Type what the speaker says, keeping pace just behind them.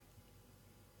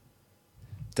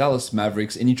Dallas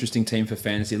Mavericks, an interesting team for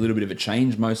fantasy, a little bit of a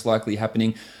change most likely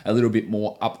happening, a little bit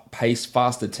more up pace,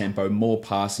 faster tempo, more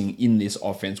passing in this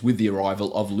offense with the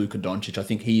arrival of Luka Doncic. I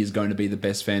think he is going to be the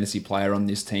best fantasy player on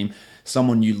this team.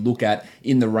 Someone you look at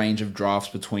in the range of drafts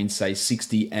between, say,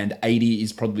 60 and 80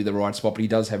 is probably the right spot, but he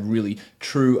does have really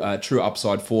true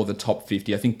upside for the top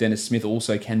 50. I think Dennis Smith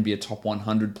also can be a top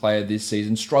 100 player this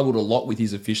season. Struggled a lot with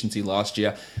his efficiency last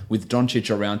year. With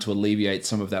Doncic around to alleviate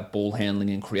some of that ball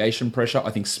handling and creation pressure, I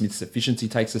think Smith's efficiency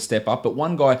takes a step up. But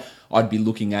one guy I'd be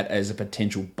looking at as a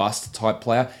potential bust type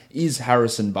player is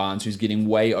Harrison Barnes, who's getting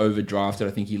way overdrafted.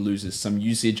 I think he loses some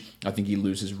usage. I think he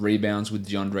loses rebounds with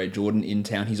DeAndre Jordan in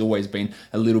town. He's always been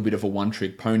a little bit of a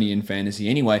one-trick pony in fantasy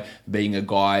anyway, being a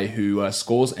guy who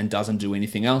scores and doesn't do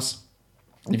anything else.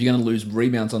 And if you're going to lose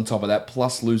rebounds on top of that,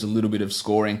 plus lose a little bit of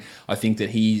scoring, I think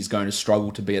that he's going to struggle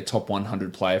to be a top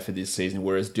 100 player for this season.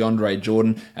 Whereas DeAndre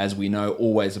Jordan, as we know,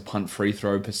 always a punt free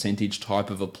throw percentage type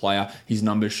of a player. His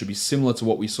numbers should be similar to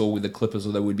what we saw with the Clippers,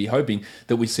 although we'd be hoping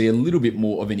that we see a little bit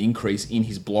more of an increase in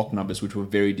his block numbers, which were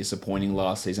very disappointing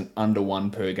last season, under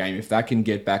 1 per game. If that can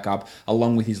get back up,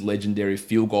 along with his legendary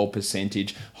field goal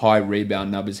percentage, high rebound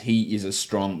numbers, he is a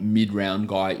strong mid-round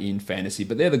guy in fantasy.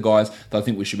 But they're the guys that I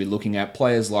think we should be looking at.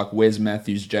 Players like Wes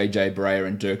Matthews, JJ Barea,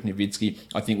 and Dirk Nowitzki,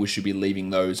 I think we should be leaving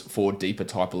those for deeper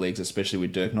type of leagues, especially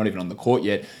with Dirk not even on the court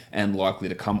yet and likely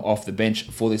to come off the bench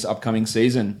for this upcoming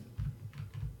season.